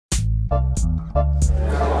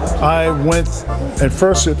I went at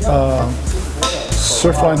first at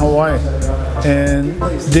Surfline Hawaii, and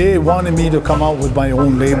they wanted me to come out with my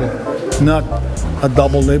own label, not a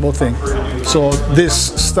double label thing. So this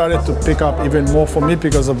started to pick up even more for me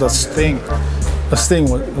because of the sting. The sting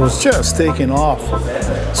was just taking off.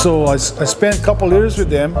 So I spent a couple years with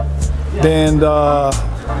them, and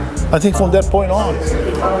I think from that point on,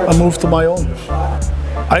 I moved to my own.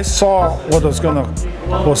 I saw what was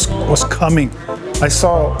coming. I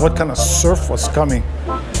saw what kind of surf was coming,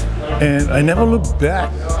 and I never looked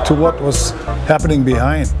back to what was happening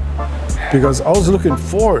behind, because I was looking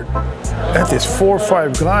forward at these 4 or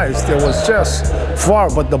 5 guys that was just far,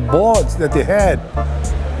 but the boards that they had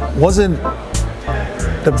wasn't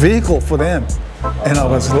the vehicle for them, and I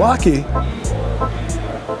was lucky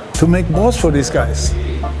to make boards for these guys.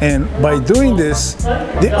 And by doing this,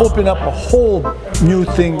 they open up a whole new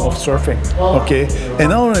thing of surfing, okay? And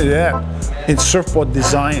not only that, in surfboard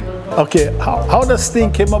design. Okay, how this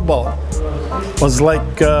thing came about was like,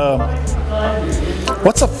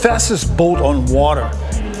 what's the fastest boat on water?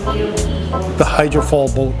 The hydrofoil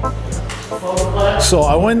boat. So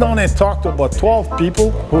I went down and talked to about 12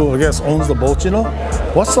 people who I guess owns the boat, you know?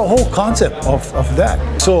 What's the whole concept of that?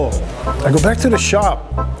 So I go back to the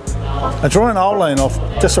shop. I draw an outline of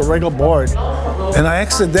just a regular board, and I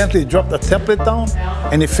accidentally dropped the template down,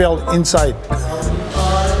 and it fell inside.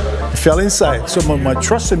 It fell inside. So my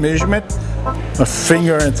trusted measurement, my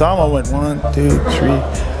finger and thumb, I went 1, 2, 3.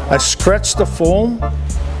 I scratched the foam.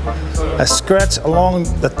 I scratched along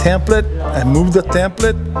the template. I moved the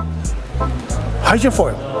template.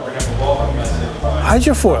 Hydrofoil.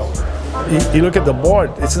 Hydrofoil. You look at the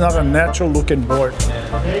board, it's not a natural looking board,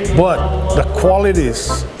 but the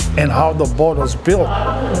qualities and how the board was built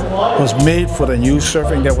was made for the new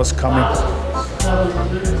surfing that was coming.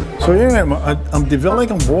 So here I'm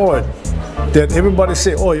developing a board that everybody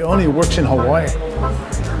say, oh, it only works in Hawaii.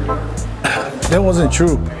 That wasn't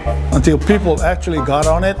true until people actually got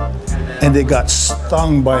on it and they got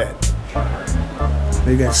stung by it.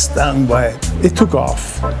 They got stung by it. It took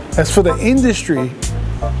off. As for the industry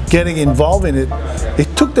getting involved in it,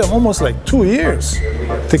 it took them almost like 2 years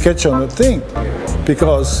to catch on the thing,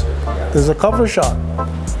 because there's a cover shot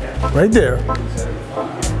right there.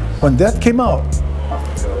 When that came out,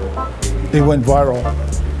 it went viral.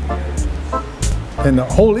 And the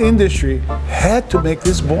whole industry had to make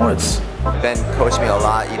these boards. Ben coached me a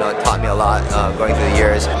lot, you know, taught me a lot going through the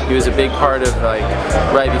years. He was a big part of, like,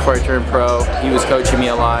 right before I turned pro, he was coaching me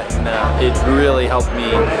a lot, and it really helped me,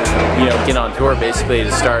 you know, get on tour basically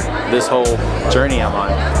to start this whole journey I'm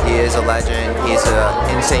on. He is a legend. He's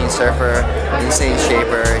an insane surfer, insane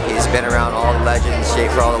shaper. He's been around all the legends,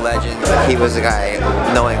 shaped for all the legends. He was the guy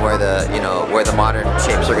knowing where the, you know, where the modern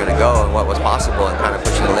shapes are going to go and what was possible, and kind of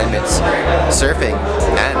pushing the limits, surfing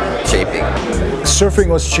and shaping. Surfing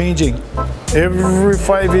was changing. Every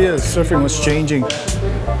 5 years, surfing was changing.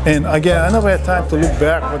 And again, I never had time to look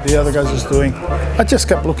back what the other guys was doing. I just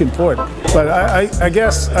kept looking forward. But I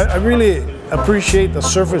guess I really appreciate the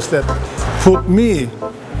surfers that put me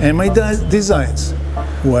and my designs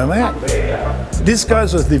where I'm at. These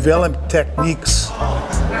guys have developed techniques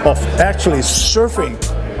of actually surfing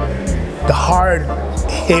the hard,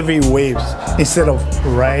 heavy waves instead of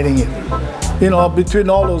riding it. You know, between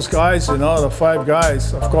all those guys, you know, the 5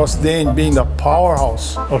 guys, of course, Dane being the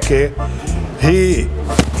powerhouse, okay, he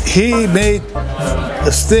made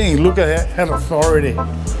this thing look at authority.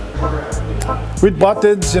 With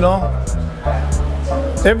buttons, you know,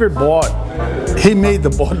 every board, he made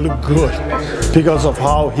the board look good because of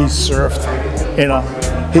how he surfed, you know.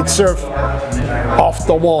 He'd surf off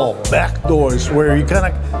the wall, back doors, where you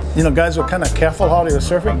kind of, you know, guys were kind of careful how they were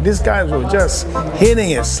surfing. These guys were just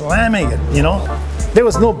hitting it, slamming it, you know. There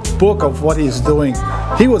was no book of what he's doing.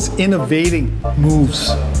 He was innovating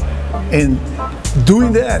moves, and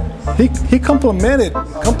doing that, he complimented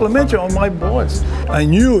on my boards. I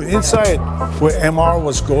knew inside where MR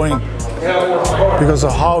was going because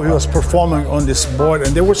of how he was performing on this board,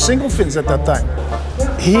 and there were single fins at that time.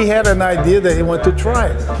 He had an idea that he wanted to try,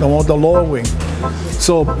 the lower wing.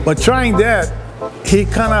 So by trying that, he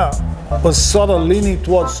kind of was sort of leaning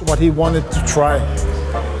towards what he wanted to try,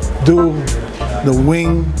 do the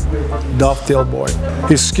wing dovetail board.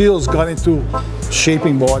 His skills got into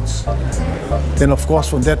shaping boards. And of course,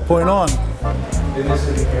 from that point on,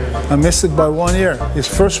 I missed it by 1 year. His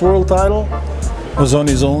first world title was on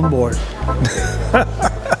his own board.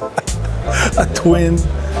 A twin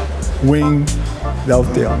wing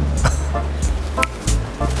dovetail.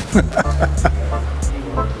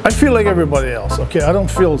 I feel like everybody else, okay? I don't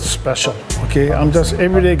feel special, okay? I'm just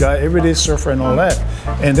everyday guy, everyday surfer and all that.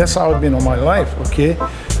 And that's how I've been all my life, okay?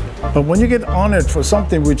 But when you get honored for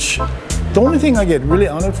something which, the only thing I get really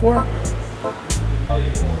honored for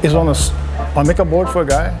is I make a board for a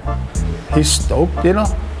guy, he's stoked, you know?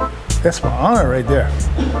 That's my honor right there,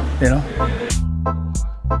 you know?